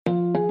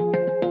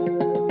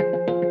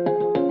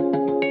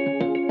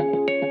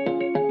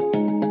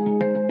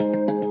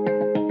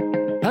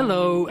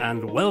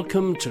and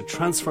welcome to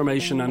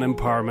Transformation and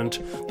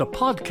Empowerment, the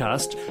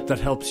podcast that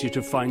helps you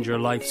to find your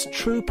life's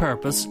true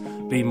purpose,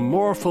 be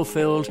more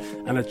fulfilled,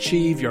 and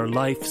achieve your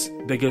life's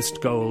biggest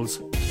goals.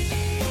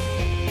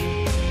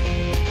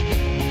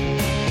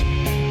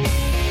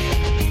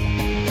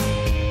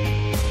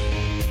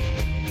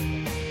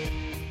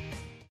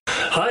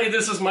 Hi,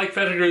 this is Mike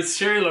Pettigrew,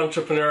 serial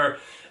entrepreneur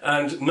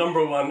and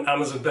 #1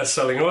 Amazon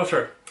bestselling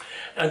author.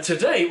 And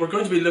today we're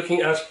going to be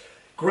looking at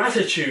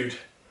gratitude,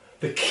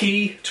 the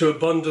key to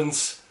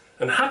abundance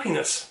and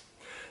happiness.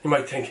 You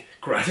might think,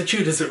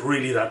 gratitude, is it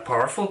really that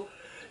powerful?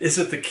 Is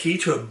it the key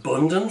to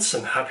abundance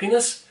and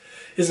happiness?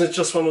 Isn't it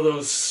just one of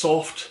those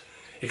soft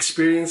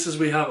experiences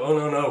we have?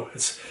 Oh, no.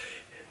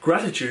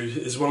 Gratitude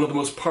is one of the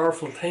most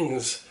powerful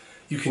things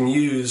you can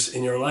use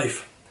in your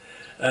life.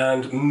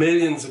 And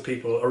millions of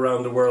people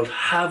around the world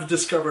have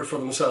discovered for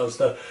themselves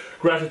that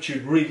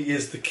gratitude really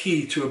is the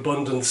key to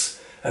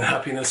abundance and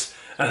happiness.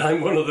 And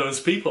I'm one of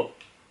those people.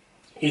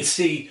 You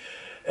see,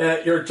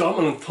 your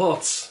dominant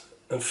thoughts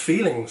and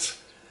feelings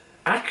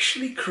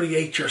actually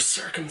create your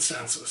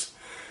circumstances.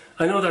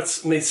 I know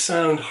that may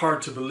sound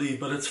hard to believe,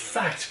 but it's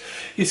fact.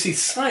 You see,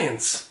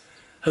 science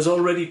has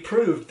already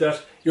proved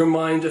that your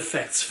mind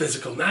affects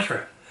physical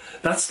matter.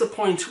 That's the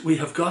point we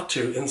have got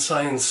to in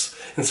science,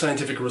 in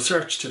scientific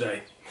research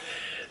today.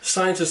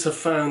 Scientists have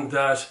found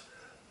that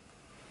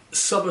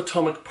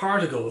subatomic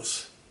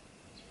particles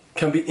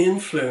can be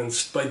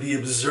influenced by the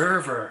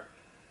observer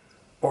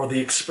or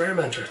the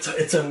experimenter.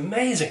 It's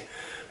amazing.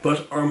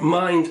 But our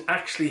mind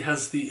actually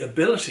has the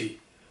ability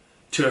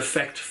to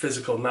affect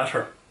physical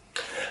matter.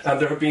 And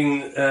there have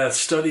been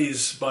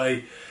studies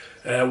by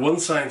one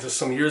scientist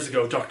some years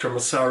ago, Dr.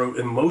 Masaru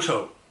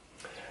Emoto,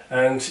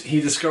 and he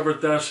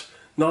discovered that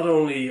not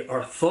only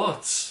our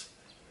thoughts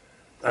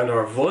and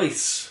our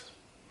voice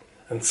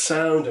and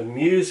sound and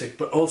music,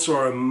 but also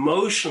our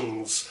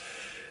emotions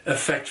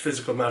affect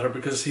physical matter,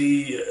 because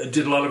he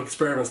did a lot of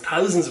experiments,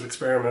 thousands of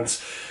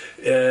experiments,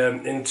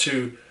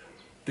 into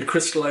the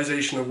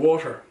crystallization of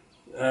water.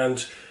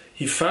 And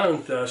he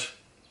found that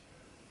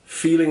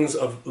feelings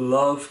of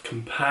love,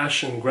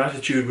 compassion,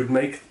 gratitude would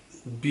make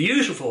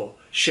beautiful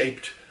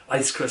shaped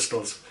ice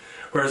crystals,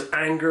 whereas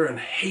anger and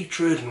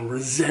hatred and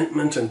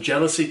resentment and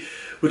jealousy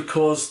would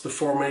cause the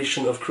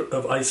formation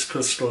of ice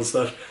crystals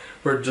that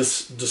were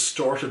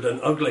distorted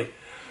and ugly.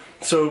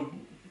 So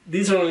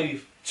these are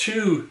only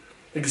two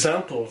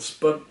examples,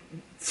 but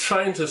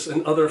scientists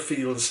in other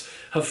fields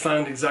have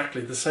found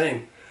exactly the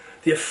same.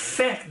 The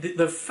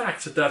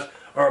fact that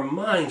our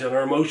mind and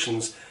our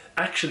emotions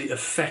actually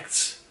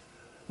affects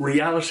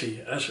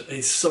reality at a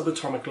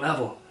subatomic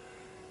level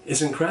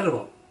is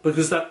incredible,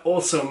 because that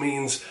also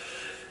means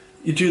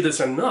you do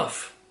this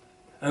enough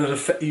and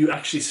you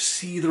actually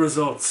see the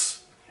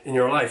results in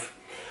your life.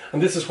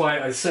 And this is why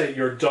I say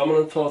your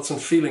dominant thoughts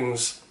and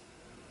feelings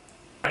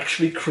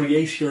actually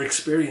create your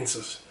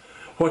experiences.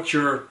 What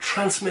you're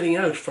transmitting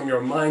out from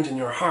your mind and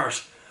your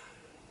heart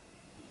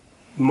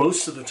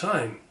most of the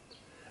time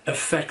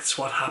affects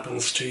what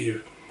happens to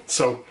you.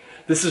 So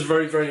this is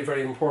very, very,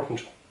 very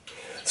important.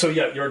 So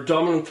yeah, your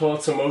dominant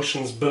thoughts,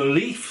 emotions,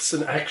 beliefs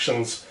and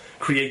actions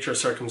create your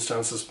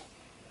circumstances.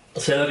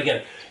 I'll say that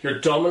again. Your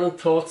dominant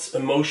thoughts,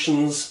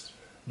 emotions,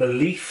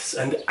 beliefs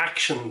and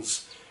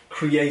actions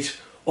create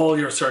all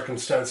your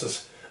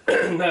circumstances.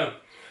 Now,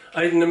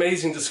 I had an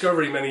amazing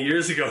discovery many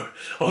years ago,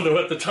 although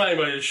at the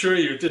time, I assure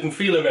you, it didn't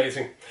feel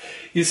amazing.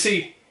 You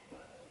see,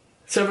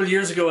 several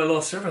years ago I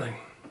lost everything.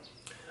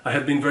 I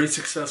had been very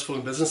successful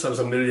in business. I was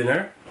a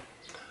millionaire.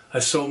 I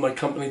sold my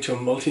company to a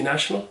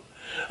multinational.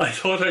 I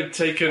thought I'd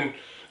taken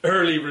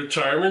early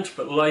retirement,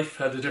 but life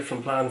had a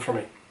different plan for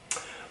me.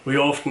 We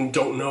often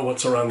don't know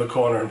what's around the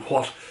corner and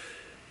what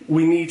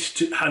we need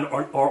to,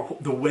 or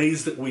the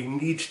ways that we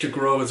need to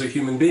grow as a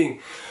human being.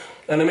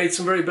 And I made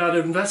some very bad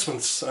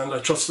investments, and I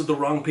trusted the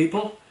wrong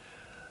people.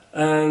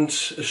 And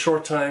a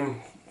short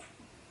time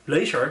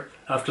later,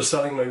 after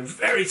selling my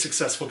very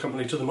successful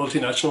company to the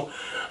multinational,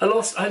 I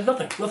had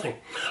nothing.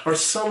 Our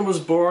son was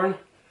born,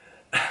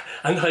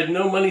 and I had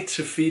no money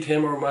to feed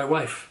him or my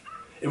wife.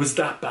 It was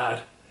that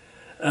bad.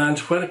 And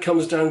when it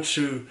comes down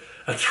to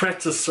a threat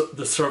to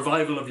the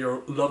survival of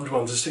your loved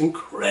ones, it's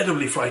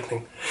incredibly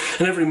frightening.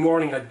 And every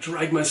morning I'd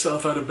drag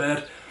myself out of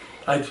bed,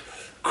 I'd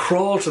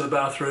crawl to the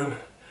bathroom,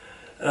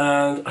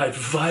 and I had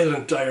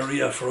violent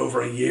diarrhea for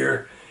over a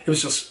year. It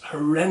was just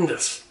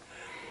horrendous.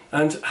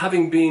 And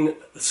having been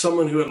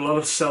someone who had a lot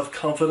of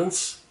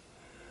self-confidence,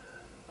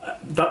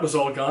 that was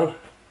all gone.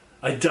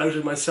 I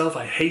doubted myself.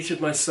 I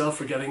hated myself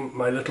for getting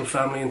my little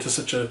family into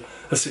such a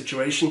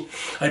situation.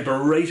 I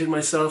berated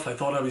myself. I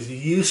thought I was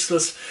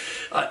useless.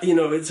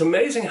 It's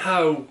amazing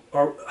how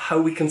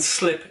we can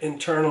slip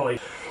internally.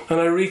 And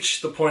I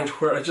reached the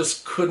point where I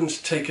just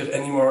couldn't take it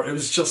anymore. It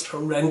was just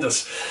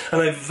horrendous. And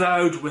I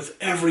vowed with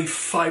every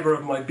fibre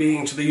of my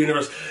being to the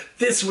universe,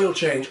 this will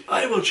change,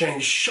 I will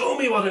change, show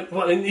me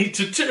what I need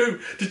to do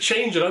to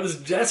change it. I was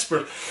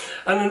desperate.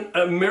 And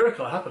a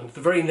miracle happened.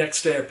 The very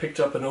next day I picked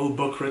up an old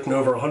book written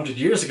over 100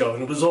 years ago,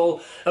 and it was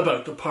all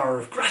about the power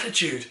of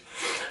gratitude.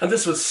 And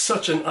this was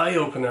such an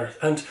eye-opener.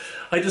 And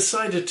I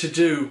decided to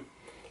do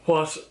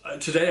what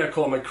today I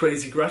call my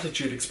crazy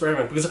gratitude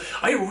experiment, because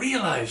I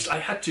realized I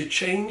had to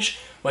change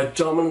my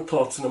dominant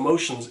thoughts and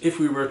emotions if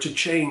we were to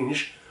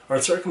change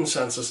our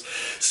circumstances.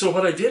 So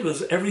what I did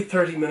was every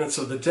 30 minutes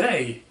of the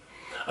day,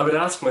 I would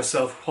ask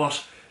myself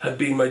what had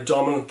been my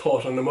dominant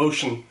thought and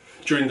emotion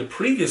during the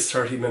previous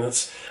 30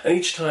 minutes, and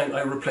each time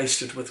I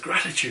replaced it with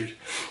gratitude.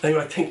 And you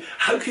might think,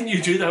 how can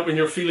you do that when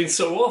you're feeling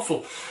so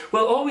awful?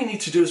 Well, all we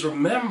need to do is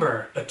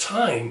remember a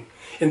time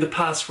in the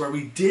past where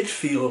we did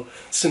feel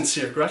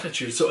sincere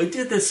gratitude. So I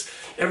did this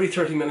every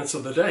 30 minutes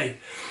of the day,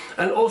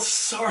 and all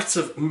sorts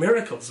of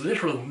miracles,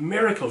 literal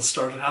miracles,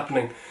 started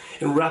happening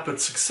in rapid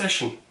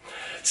succession.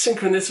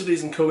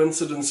 Synchronicities and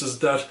coincidences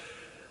that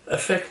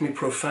affect me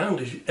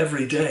profoundly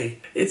every day.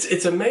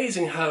 It's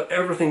amazing how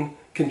everything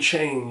can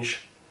change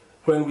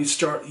when we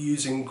start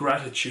using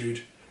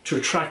gratitude to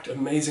attract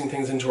amazing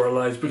things into our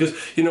lives. Because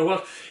you know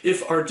what?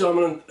 If our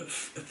dominant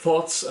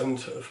thoughts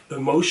and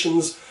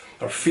emotions,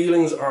 our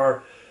feelings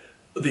are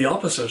the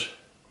opposite,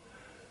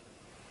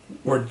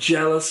 we're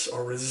jealous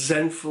or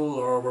resentful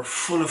or we're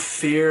full of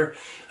fear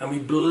and we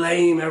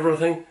blame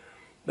everything,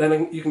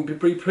 then you can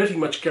be pretty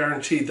much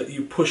guaranteed that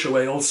you push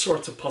away all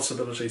sorts of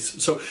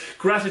possibilities. So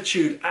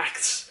gratitude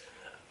acts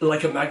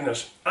like a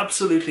magnet.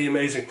 Absolutely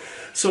amazing.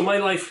 So my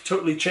life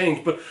totally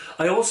changed, but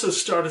I also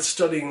started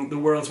studying the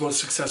world's most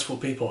successful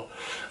people,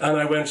 and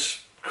I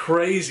went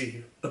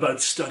crazy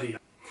about study.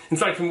 In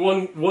fact, in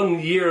one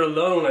year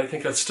alone, I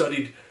think I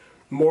studied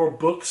more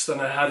books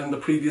than I had in the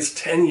previous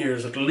 10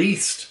 years at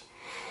least.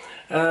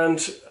 And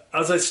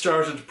as I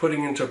started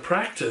putting into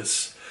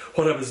practice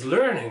what I was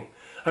learning,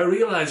 I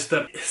realized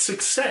that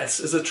success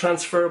is a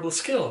transferable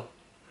skill.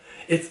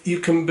 You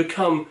can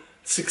become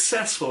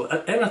successful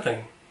at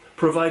anything,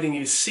 providing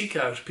you seek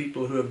out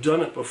people who have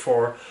done it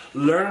before,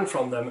 learn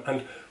from them,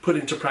 and put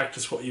into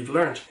practice what you've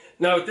learned.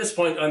 Now, at this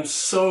point, I'm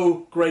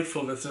so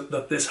grateful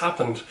that this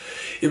happened.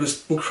 It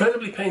was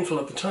incredibly painful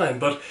at the time,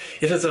 but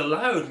it has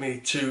allowed me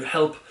to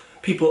help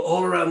people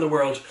all around the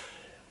world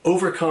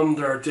overcome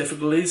their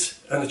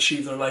difficulties and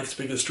achieve their life's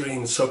biggest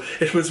dreams. So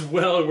it was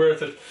well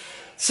worth it.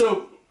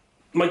 So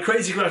my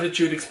crazy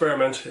gratitude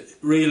experiment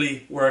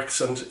really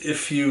works, and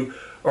if you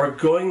are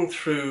going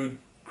through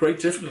great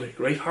difficulty,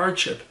 great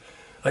hardship,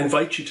 I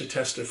invite you to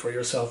test it for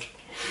yourself.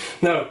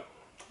 Now,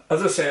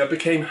 as I say, I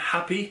became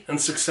happy and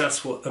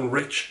successful and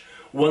rich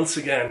once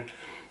again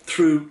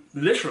through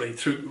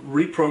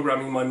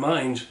reprogramming my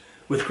mind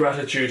with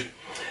gratitude.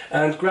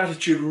 And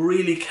gratitude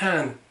really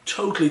can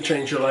totally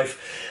change your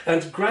life.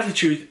 And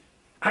gratitude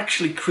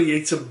actually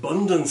creates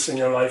abundance in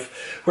your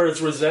life,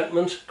 whereas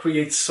resentment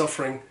creates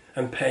suffering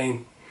and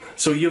pain.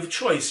 So you have a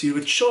choice. You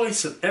have a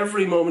choice at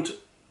every moment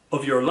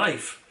of your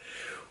life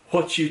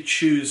what you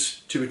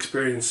choose to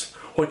experience,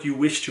 what you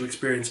wish to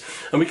experience.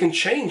 And we can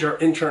change our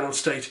internal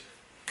state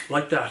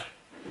like that,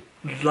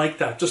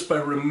 just by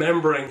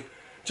remembering,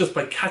 just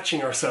by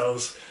catching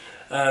ourselves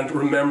and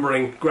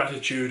remembering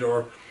gratitude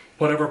or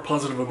whatever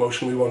positive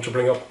emotion we want to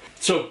bring up.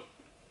 So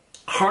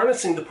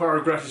harnessing the power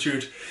of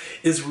gratitude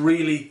is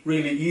really,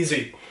 really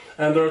easy.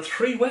 And there are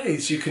 3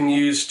 ways you can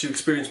use to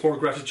experience more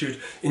gratitude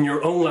in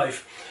your own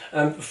life.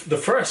 And the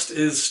first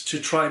is to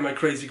try my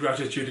crazy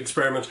gratitude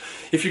experiment.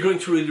 If you're going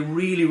through a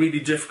really, really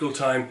difficult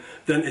time,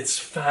 then it's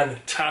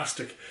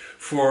fantastic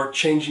for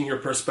changing your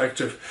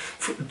perspective.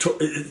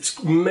 It's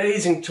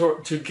amazing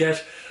to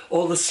get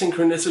all the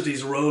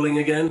synchronicities rolling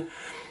again.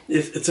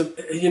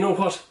 You know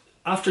what?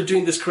 After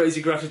doing this crazy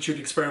gratitude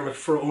experiment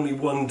for only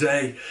 1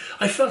 day,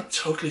 I felt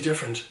totally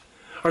different.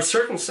 Our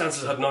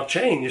circumstances had not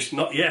changed,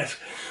 not yet,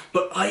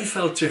 but I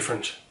felt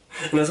different.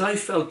 And as I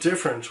felt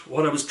different,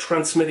 what I was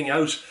transmitting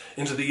out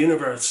into the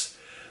universe,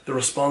 the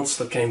response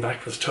that came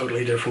back was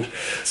totally different.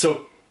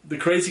 So the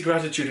crazy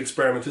gratitude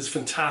experiment is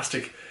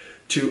fantastic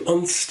to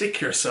unstick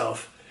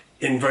yourself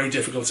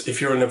if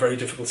you're in a very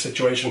difficult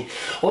situation.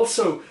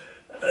 Also,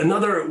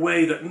 another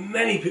way that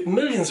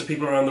millions of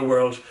people around the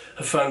world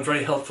have found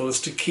very helpful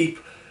is to keep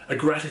a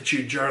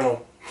gratitude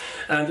journal.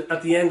 And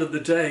at the end of the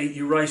day,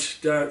 you write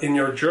down in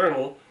your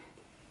journal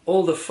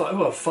all the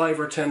 5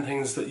 or 10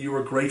 things that you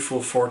were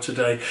grateful for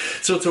today.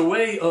 So it's a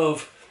way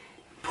of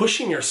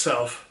pushing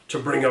yourself to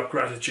bring up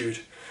gratitude.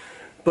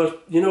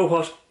 But you know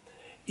what?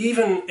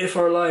 Even if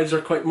our lives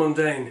are quite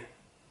mundane,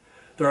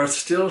 there are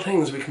still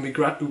things we can be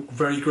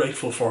very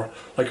grateful for,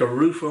 like a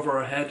roof over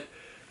our head,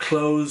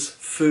 clothes,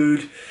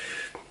 food.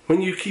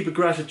 When you keep a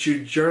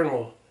gratitude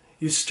journal,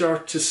 you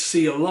start to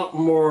see a lot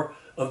more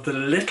of the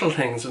little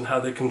things and how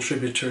they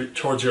contribute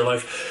towards your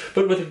life.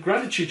 But with a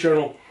gratitude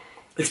journal,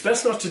 it's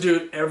best not to do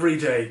it every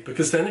day,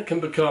 because then it can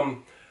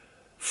become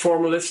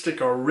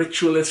formalistic or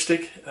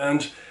ritualistic,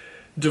 and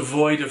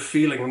devoid of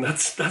feeling, and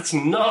that's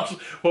not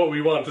what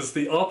we want. It's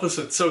the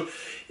opposite. So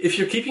if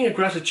you're keeping a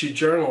gratitude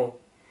journal,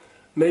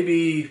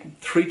 maybe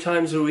 3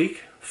 times a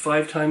week,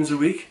 5 times a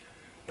week,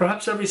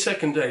 perhaps every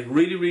second day,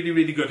 really, really,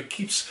 really good. It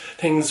keeps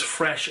things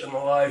fresh and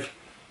alive.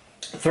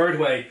 Third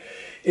way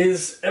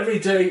is every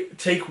day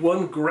take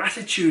one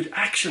gratitude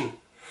action.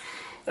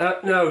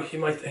 Now, you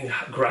might think,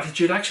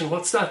 gratitude action,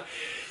 what's that?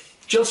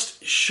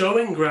 Just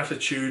showing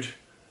gratitude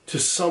to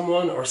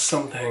someone or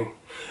something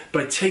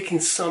by taking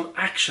some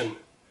action.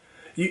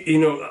 You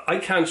know, I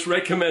can't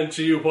recommend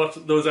to you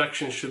what those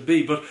actions should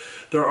be, but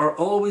there are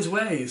always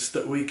ways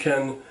that we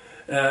can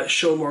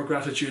show more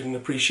gratitude and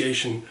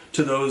appreciation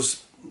to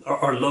those,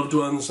 our loved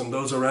ones and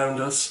those around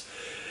us.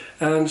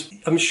 And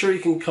I'm sure you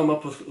can come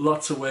up with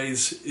lots of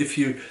ways if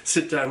you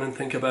sit down and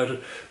think about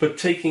it. But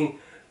taking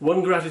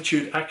one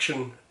gratitude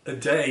action a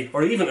day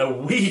or even a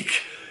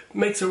week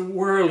makes a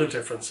world of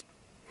difference.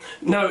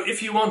 Now,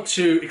 if you want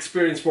to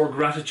experience more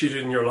gratitude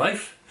in your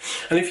life,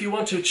 and if you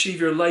want to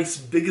achieve your life's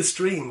biggest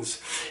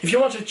dreams, if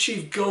you want to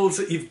achieve goals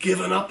that you've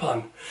given up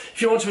on,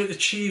 if you want to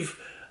achieve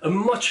a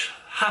much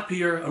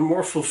happier and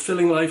more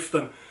fulfilling life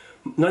than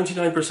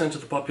 99%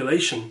 of the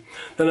population,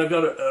 then I've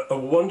got a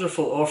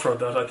wonderful offer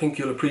that I think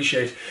you'll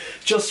appreciate.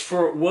 Just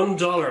for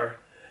 $1,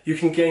 you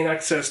can gain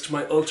access to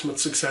my Ultimate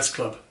Success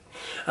Club.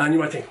 And you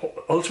might think,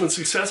 Ultimate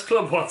Success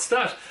Club, what's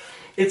that?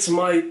 It's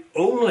my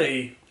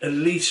only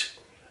elite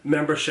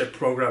membership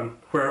program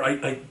where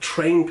I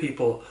train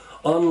people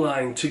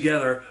online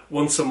together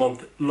once a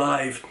month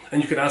live,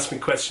 and you can ask me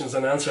questions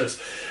and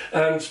answers.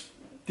 And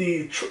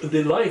the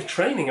live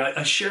training,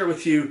 I share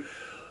with you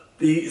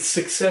the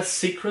success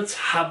secrets,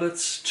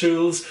 habits,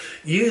 tools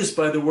used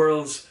by the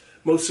world's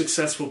most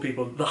successful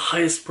people, the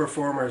highest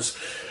performers.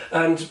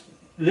 And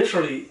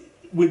literally,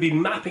 we'll be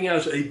mapping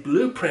out a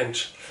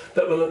blueprint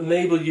that will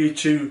enable you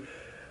to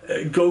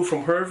go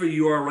from wherever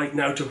you are right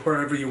now to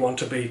wherever you want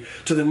to be,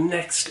 to the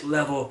next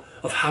level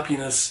of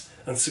happiness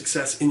and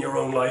success in your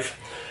own life.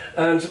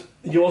 And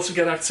you also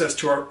get access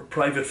to our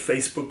private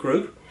Facebook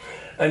group,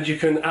 and you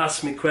can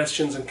ask me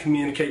questions and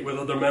communicate with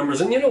other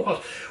members. And you know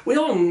what? We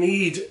all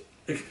need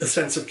a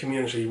sense of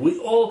community. We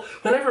all,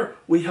 whenever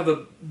we have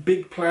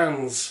big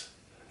plans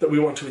that we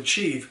want to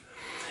achieve,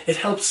 it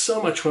helps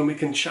so much when we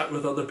can chat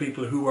with other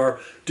people who are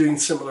doing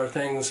similar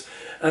things.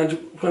 And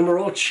when we're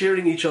all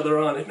cheering each other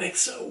on, it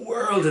makes a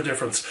world of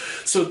difference.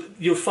 So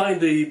you'll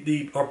find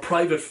our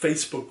private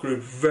Facebook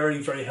group very,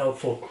 very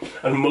helpful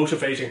and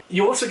motivating.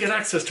 You also get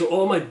access to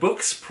all my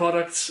books,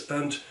 products,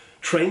 and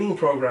training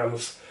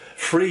programs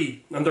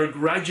free, and they're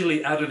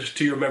gradually added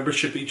to your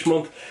membership each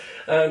month.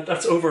 And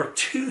that's over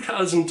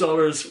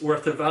 $2,000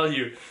 worth of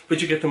value,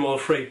 but you get them all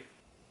free.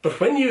 But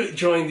when you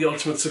join the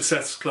Ultimate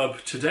Success Club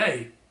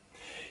today,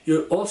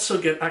 you also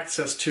get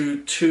access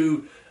to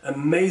 2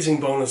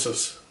 amazing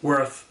bonuses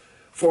worth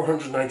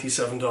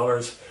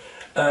 $497.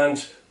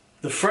 And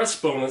the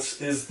first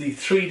bonus is the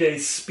 3-day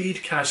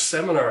Speed Cash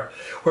seminar,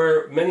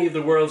 where many of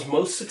the world's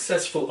most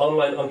successful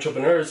online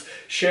entrepreneurs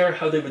share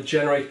how they would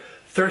generate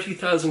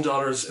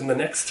 $30,000 in the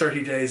next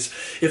 30 days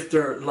if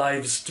their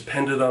lives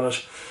depended on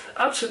it.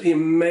 Absolutely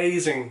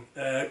amazing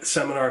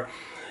seminar.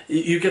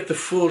 You get the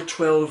full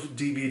 12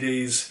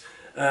 DVDs,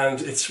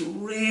 and it's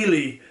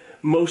really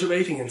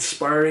motivating,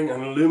 inspiring,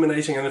 and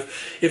illuminating. And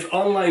if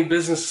online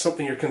business is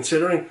something you're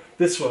considering,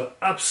 this will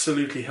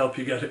absolutely help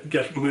you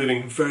get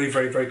moving very,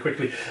 very, very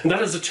quickly. And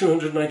that is a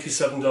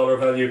 $297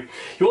 value.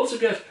 You also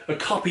get a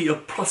copy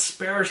of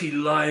Prosperity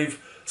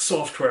Live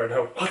software.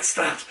 Now, what's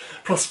that?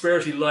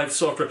 Prosperity Live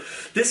software.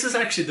 This is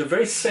actually the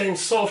very same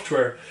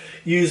software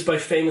used by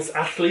famous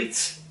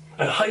athletes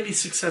and highly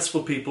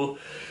successful people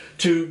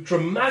to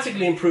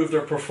dramatically improve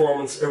their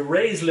performance,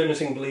 erase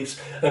limiting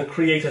beliefs, and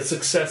create a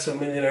success and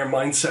millionaire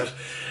mindset.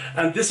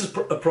 And this is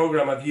a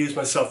program I've used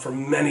myself for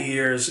many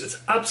years.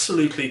 It's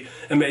absolutely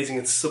amazing.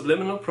 It's a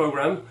subliminal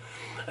program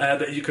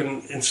that you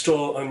can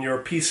install on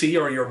your PC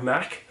or your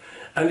Mac,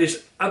 and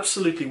it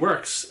absolutely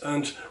works.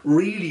 And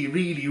really,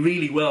 really,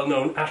 really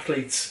well-known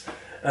athletes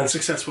and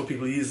successful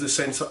people use the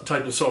same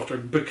type of software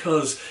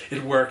because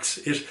it works.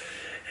 It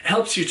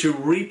helps you to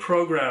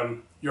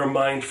reprogram your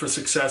mind for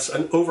success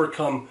and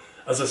overcome,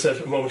 as I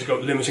said a moment ago,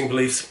 limiting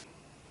beliefs.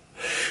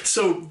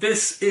 So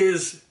this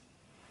is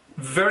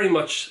very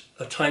much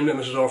a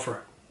time-limited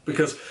offer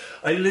because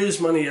I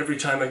lose money every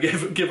time I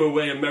give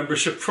away a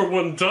membership for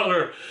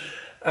 $1.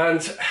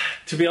 And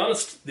to be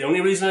honest, the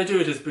only reason I do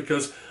it is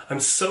because I'm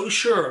so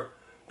sure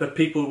that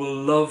people will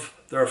love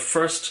their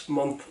first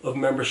month of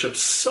membership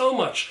so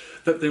much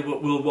that they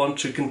will want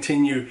to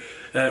continue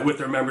with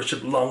their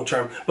membership long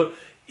term. But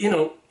you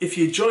know, if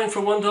you join for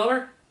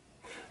 $1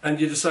 and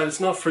you decide it's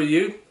not for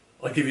you,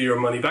 I'll give you your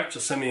money back.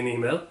 Just send me an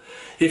email.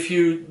 If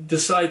you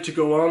decide to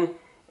go on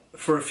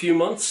for a few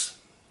months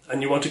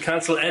and you want to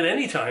cancel at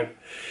any time,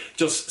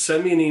 just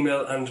send me an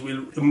email and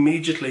we'll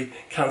immediately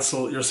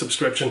cancel your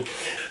subscription.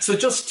 So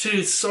just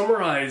to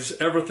summarize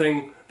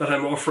everything that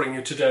I'm offering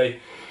you today,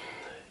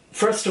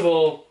 first of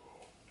all,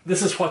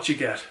 this is what you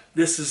get.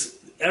 This is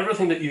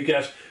everything that you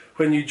get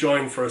when you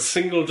join for a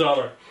single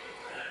dollar.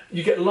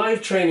 You get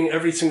live training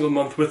every single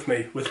month with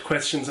me, with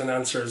questions and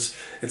answers.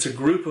 It's a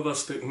group of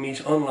us that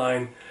meet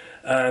online,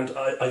 and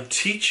I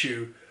teach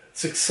you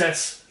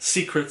success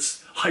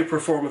secrets, high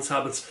performance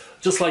habits,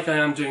 just like I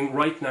am doing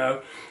right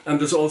now.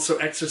 And there's also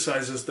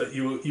exercises that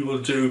you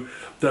will do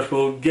that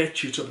will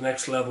get you to the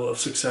next level of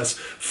success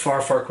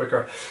far, far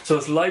quicker. So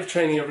it's live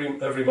training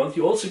every month.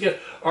 You also get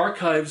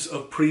archives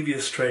of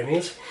previous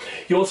trainings.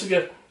 You also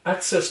get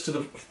access to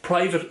the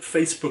private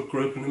Facebook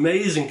group, an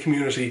amazing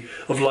community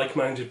of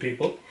like-minded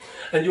people.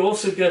 And you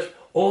also get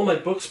all my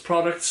books,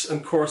 products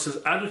and courses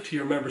added to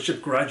your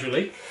membership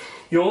gradually.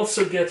 You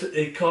also get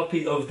a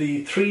copy of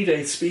the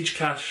 3-day Speech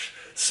Cash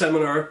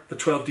seminar, the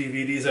 12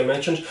 DVDs I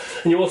mentioned,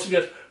 and you also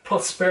get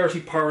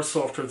Prosperity Power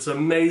Software. It's an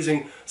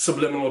amazing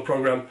subliminal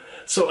program.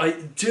 So I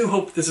do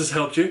hope this has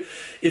helped you.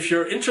 If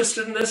you're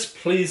interested in this,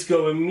 please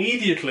go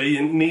immediately,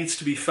 and it needs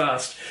to be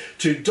fast,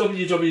 to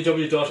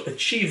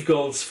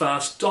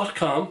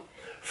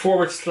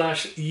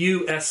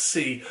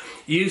www.achievegoalsfast.com/USC.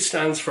 U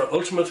stands for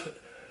ultimate,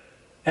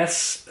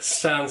 S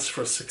stands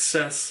for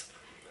success,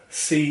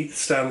 C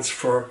stands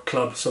for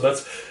club. So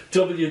that's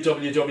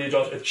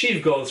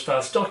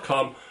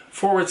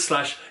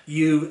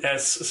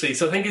www.achievegoalsfast.com/USC.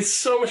 So thank you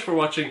so much for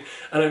watching,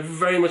 and I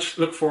very much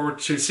look forward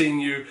to seeing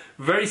you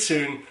very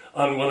soon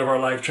on one of our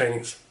live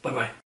trainings.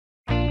 Bye-bye.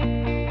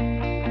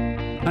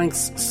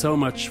 Thanks so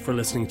much for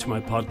listening to my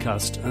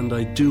podcast, and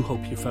I do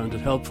hope you found it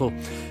helpful.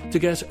 To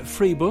get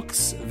free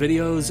books,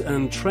 videos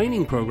and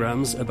training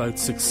programs about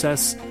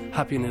success,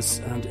 happiness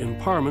and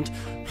empowerment,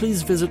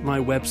 please visit my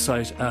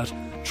website at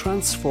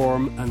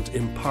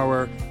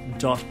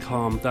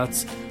transformandempower.com.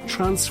 That's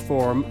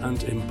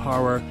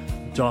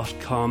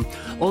transformandempower.com.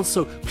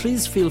 Also,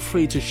 please feel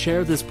free to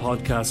share this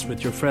podcast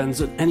with your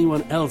friends and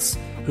anyone else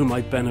who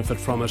might benefit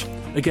from it.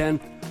 Again,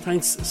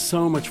 thanks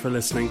so much for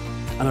listening,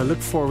 and I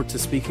look forward to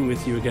speaking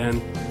with you again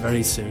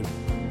very soon.